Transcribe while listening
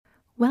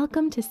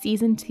Welcome to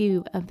Season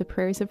 2 of the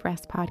Prayers of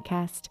Rest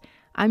podcast.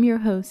 I'm your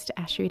host,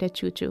 Ashrita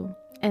Chuchu,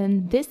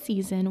 and this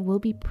season we'll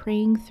be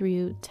praying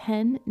through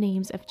 10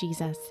 names of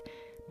Jesus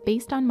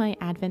based on my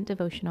Advent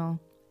devotional,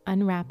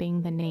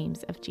 Unwrapping the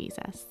Names of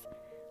Jesus.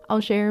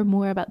 I'll share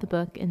more about the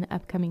book in the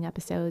upcoming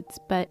episodes,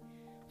 but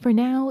for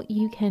now,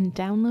 you can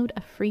download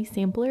a free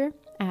sampler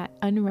at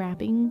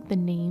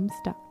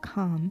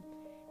unwrappingthenames.com,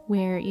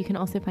 where you can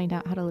also find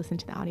out how to listen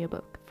to the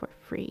audiobook for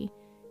free.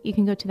 You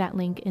can go to that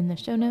link in the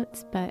show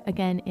notes, but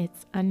again,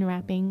 it's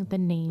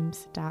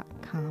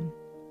unwrappingthenames.com.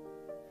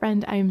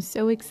 Friend, I am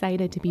so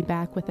excited to be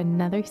back with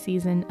another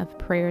season of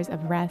Prayers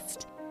of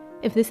Rest.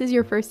 If this is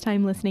your first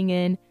time listening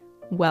in,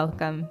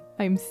 welcome.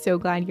 I'm so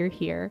glad you're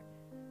here.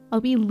 I'll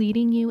be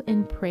leading you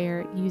in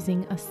prayer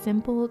using a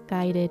simple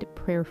guided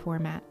prayer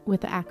format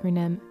with the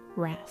acronym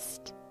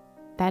REST.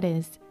 That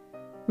is,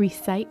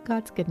 recite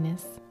God's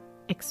goodness,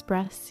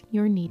 express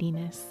your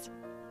neediness,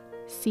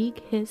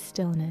 seek His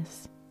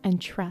stillness, and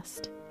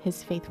trust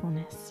His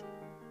faithfulness.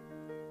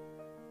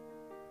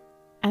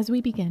 As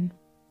we begin,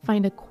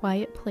 find a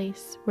quiet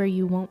place where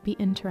you won't be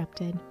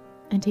interrupted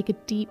and take a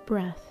deep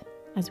breath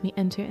as we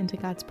enter into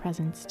God's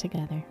presence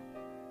together.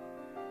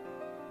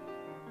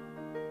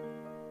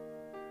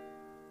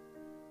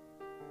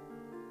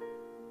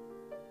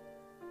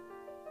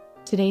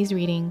 Today's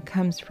reading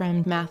comes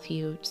from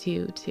Matthew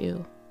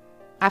 2:2.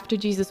 After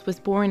Jesus was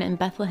born in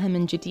Bethlehem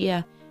in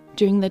Judea,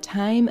 during the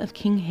time of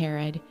King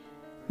Herod,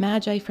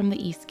 Magi from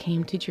the east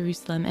came to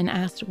Jerusalem and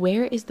asked,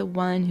 "Where is the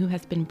one who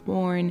has been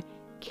born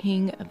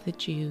King of the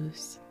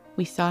Jews?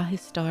 We saw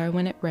his star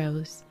when it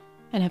rose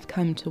and have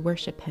come to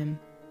worship him."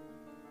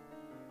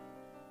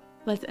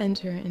 Let's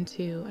enter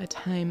into a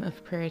time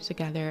of prayer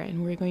together,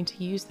 and we're going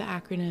to use the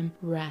acronym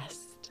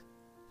REST.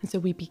 And so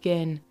we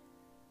begin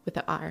with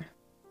the R.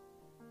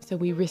 So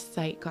we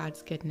recite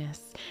God's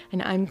goodness,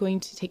 and I'm going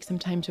to take some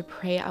time to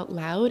pray out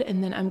loud,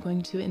 and then I'm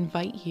going to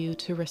invite you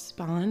to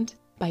respond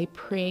by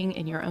praying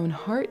in your own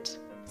heart.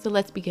 So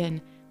let's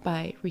begin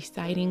by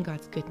reciting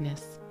God's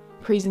goodness,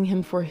 praising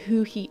Him for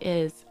who He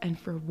is and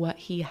for what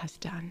He has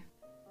done.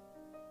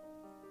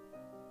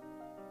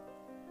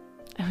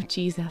 Oh,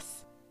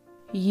 Jesus,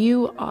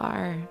 You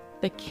are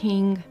the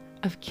King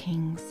of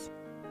Kings.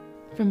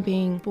 From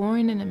being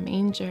born in a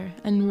manger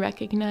and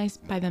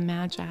recognized by the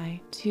Magi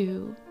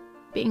to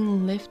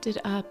being lifted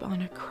up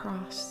on a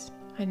cross,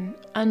 an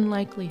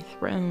unlikely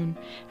throne,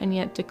 and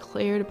yet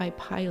declared by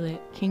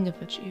Pilate King of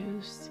the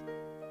Jews,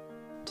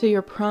 to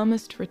your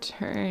promised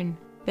return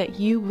that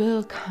You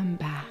will come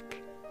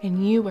back,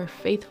 and You are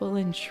faithful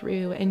and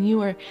true, and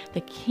You are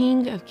the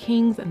King of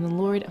Kings and the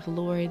Lord of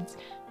Lords.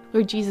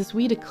 Lord Jesus,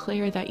 we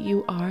declare that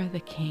You are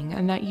the King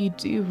and that You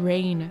do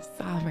reign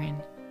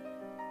sovereign.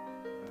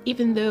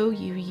 Even though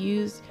You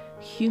use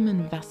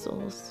human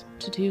vessels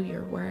to do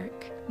Your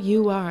work,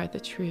 You are the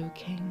true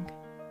King.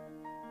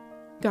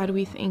 God,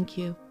 we thank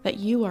You that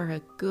You are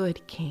a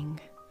good King,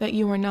 that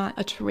You are not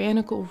a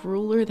tyrannical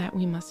ruler that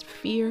we must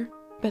fear,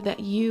 but that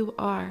You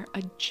are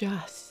a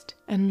just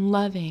and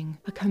loving,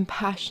 a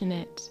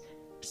compassionate,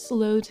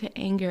 slow to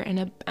anger, and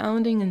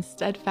abounding in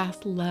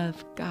steadfast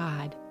love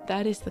God.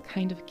 That is the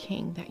kind of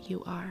King that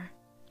You are,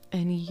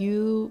 and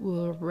You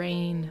will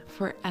reign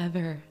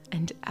forever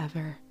and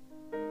ever.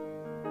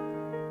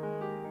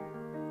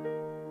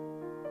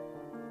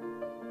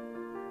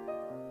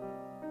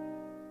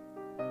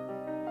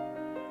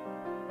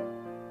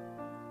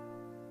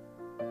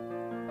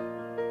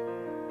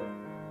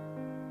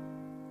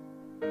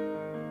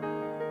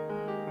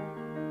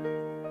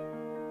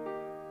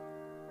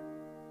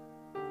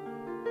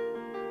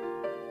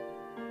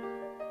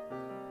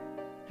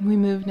 We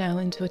move now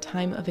into a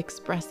time of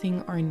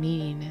expressing our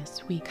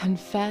neediness. We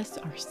confess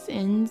our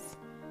sins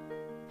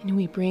and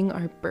we bring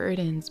our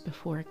burdens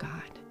before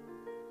God.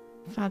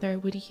 Father,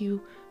 would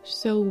You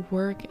so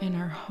work in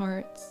our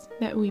hearts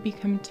that we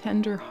become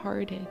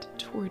tender-hearted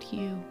toward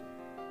You,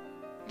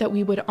 that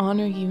we would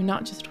honor You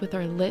not just with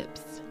our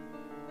lips,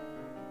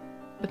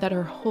 but that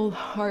our whole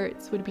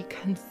hearts would be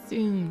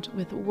consumed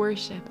with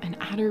worship and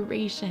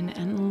adoration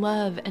and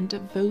love and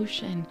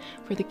devotion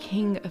for the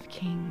King of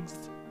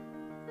Kings.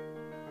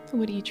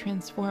 Would You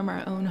transform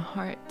our own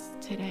hearts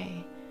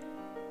today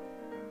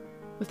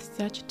with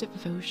such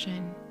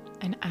devotion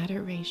and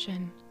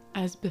adoration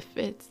as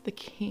befits the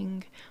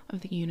King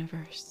of the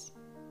universe.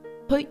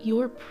 Put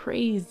Your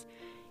praise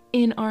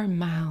in our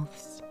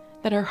mouths,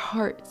 that our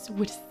hearts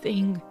would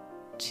sing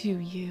to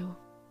You.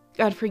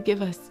 God,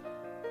 forgive us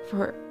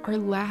for our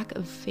lack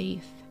of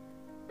faith,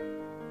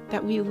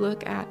 that we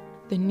look at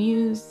the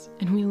news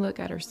and we look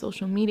at our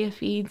social media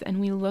feeds and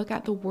we look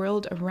at the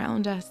world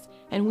around us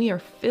and we are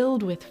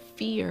filled with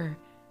fear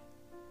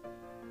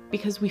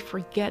because we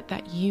forget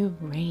that You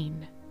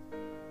reign.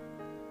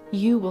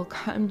 You will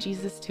come,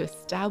 Jesus, to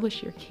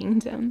establish Your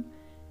kingdom.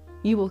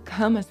 You will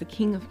come as the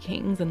King of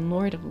Kings and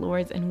Lord of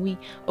Lords, and we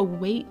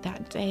await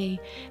that day.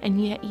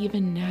 And yet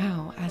even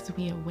now, as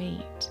we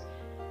await,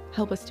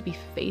 help us to be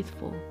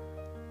faithful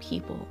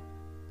people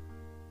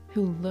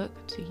who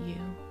look to You.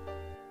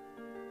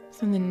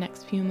 So in the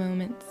next few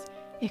moments,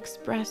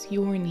 express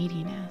your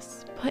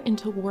neediness. Put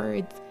into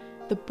words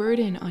the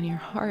burden on your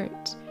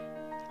heart.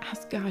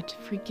 Ask God to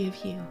forgive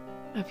you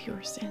of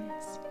your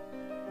sins.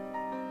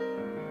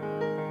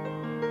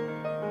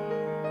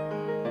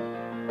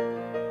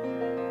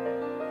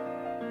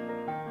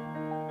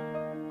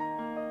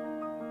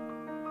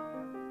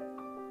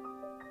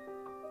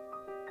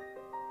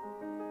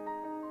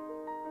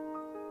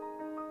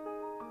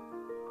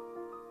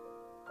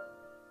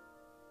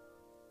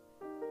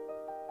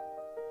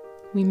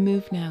 We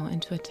move now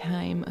into a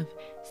time of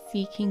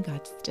seeking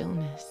God's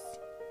stillness.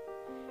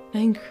 I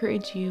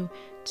encourage you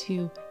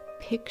to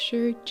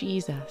picture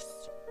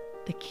Jesus,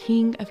 the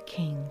King of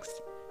Kings,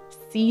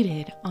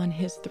 seated on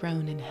his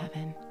throne in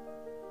heaven.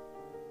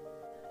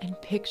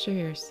 And picture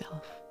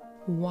yourself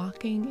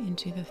walking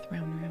into the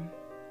throne room,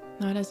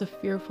 not as a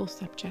fearful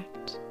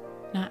subject,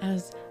 not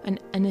as an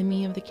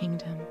enemy of the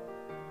kingdom,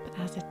 but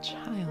as a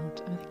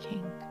child of the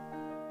King.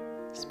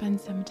 Spend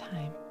some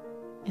time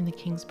in the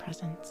King's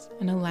presence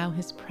and allow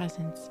his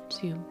presence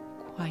to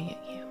quiet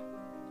you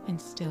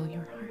and still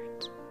your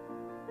heart.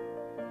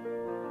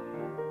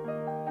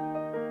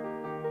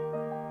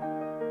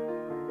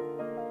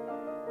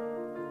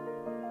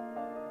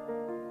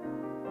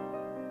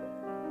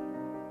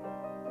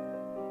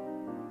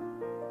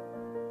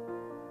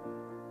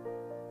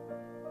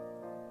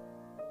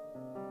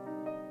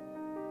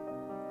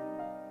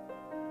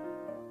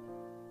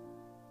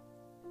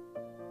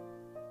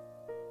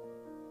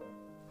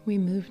 We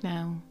move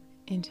now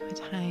into a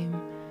time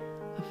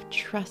of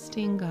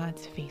trusting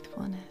God's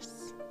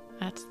faithfulness.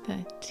 That's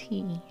the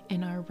T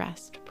in our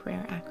REST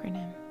prayer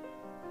acronym.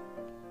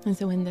 And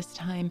so in this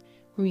time,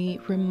 we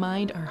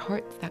remind our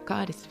hearts that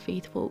God is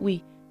faithful.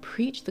 We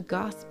preach the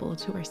gospel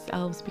to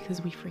ourselves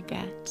because we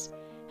forget.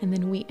 And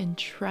then we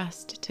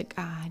entrust to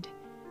God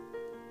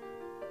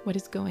what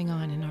is going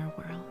on in our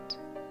world.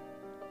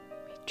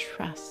 We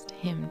trust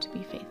him to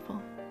be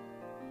faithful.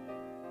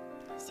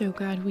 So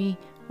God, we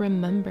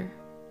remember.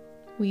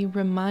 We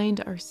remind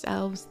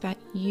ourselves that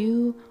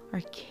you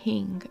are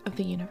King of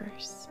the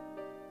universe,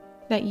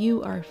 that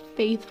you are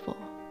faithful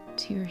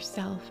to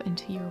yourself and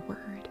to your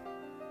word.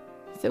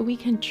 So we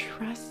can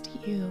trust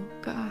you,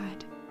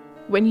 God,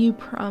 when you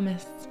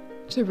promise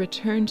to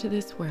return to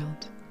this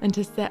world and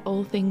to set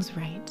all things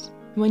right,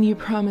 when you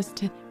promise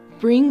to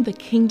bring the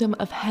kingdom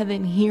of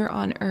heaven here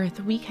on earth,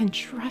 we can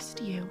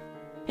trust you.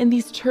 In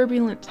these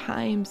turbulent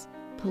times,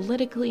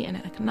 politically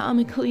and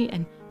economically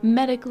and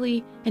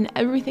medically and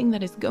everything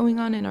that is going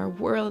on in our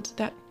world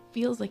that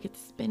feels like it's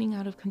spinning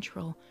out of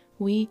control,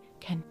 we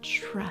can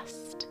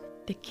trust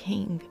the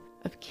King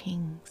of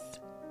Kings.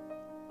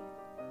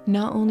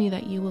 Not only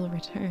that you will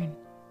return,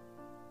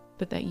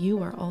 but that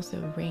you are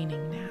also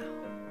reigning now.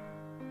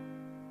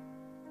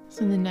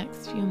 So in the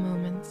next few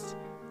moments,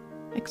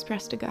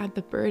 express to God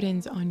the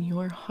burdens on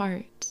your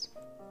heart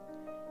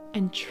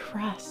and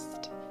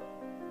trust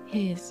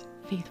his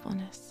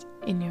faithfulness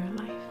in your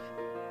life.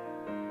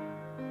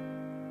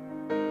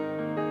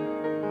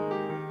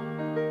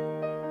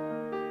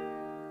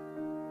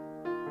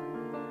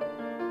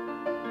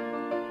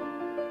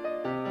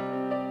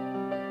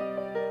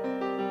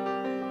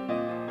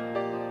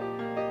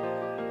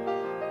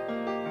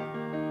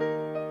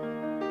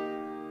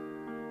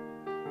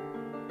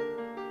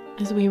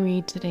 As we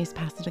read today's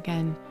passage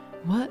again,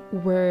 what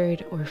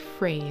word or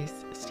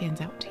phrase stands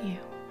out to you?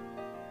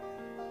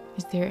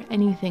 Is there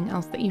anything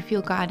else that you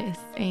feel God is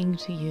saying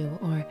to you,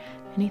 or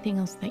anything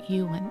else that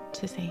you want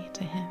to say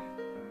to him?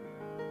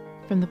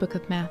 From the book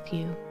of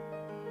Matthew.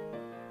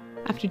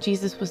 After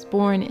Jesus was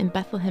born in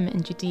Bethlehem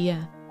in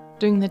Judea,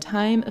 during the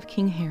time of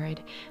King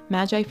Herod,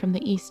 Magi from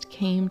the east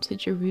came to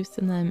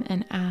Jerusalem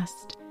and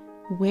asked,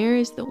 "Where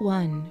is the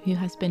one who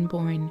has been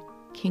born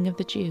King of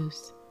the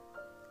Jews?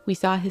 We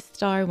saw his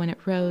star when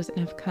it rose and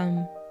have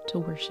come to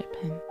worship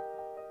him."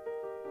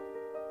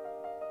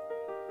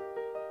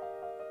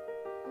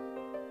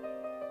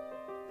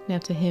 Now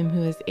to him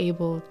who is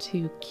able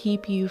to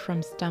keep you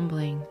from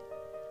stumbling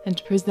and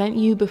to present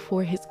you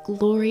before his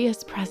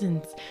glorious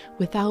presence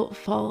without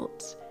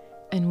fault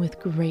and with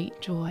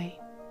great joy.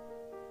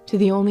 To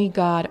the only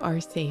God, our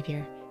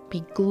Savior,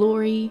 be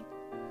glory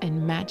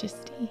and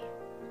majesty,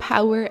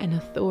 power and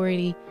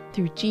authority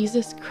through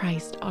Jesus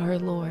Christ our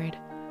Lord,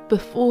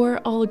 before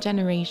all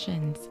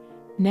generations,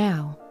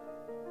 now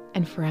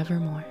and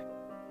forevermore.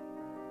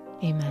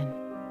 Amen.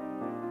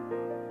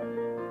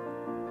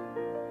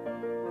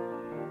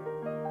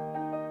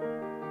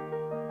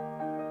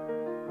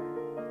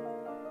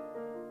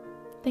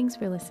 Thanks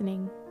for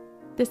listening.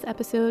 This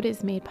episode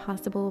is made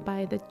possible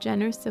by the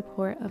generous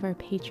support of our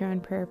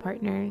Patreon prayer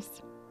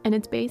partners, and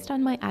it's based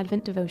on my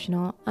Advent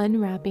devotional,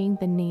 Unwrapping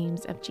the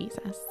Names of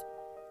Jesus.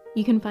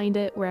 You can find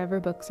it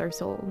wherever books are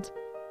sold.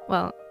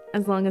 Well,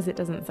 as long as it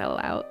doesn't sell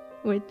out,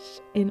 which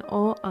in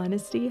all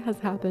honesty has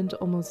happened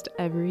almost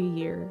every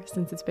year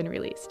since it's been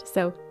released.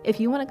 So if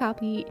you want a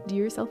copy, do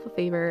yourself a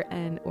favor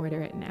and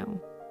order it now.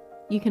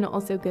 You can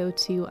also go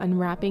to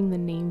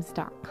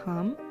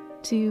unwrappingthenames.com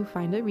to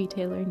find a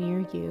retailer near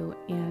you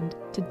and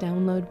to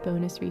download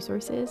bonus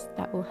resources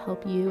that will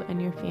help you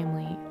and your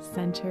family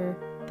center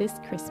this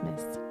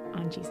Christmas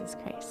on Jesus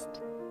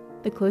Christ.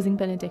 The closing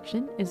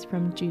benediction is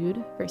from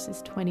Jude,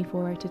 verses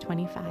 24 to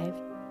 25.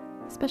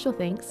 Special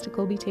thanks to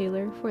Colby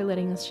Taylor for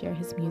letting us share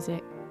his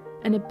music,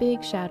 and a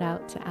big shout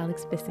out to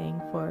Alex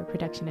Bissing for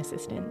production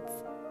assistance.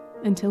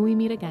 Until we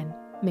meet again,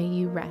 may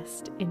you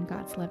rest in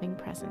God's loving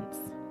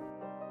presence.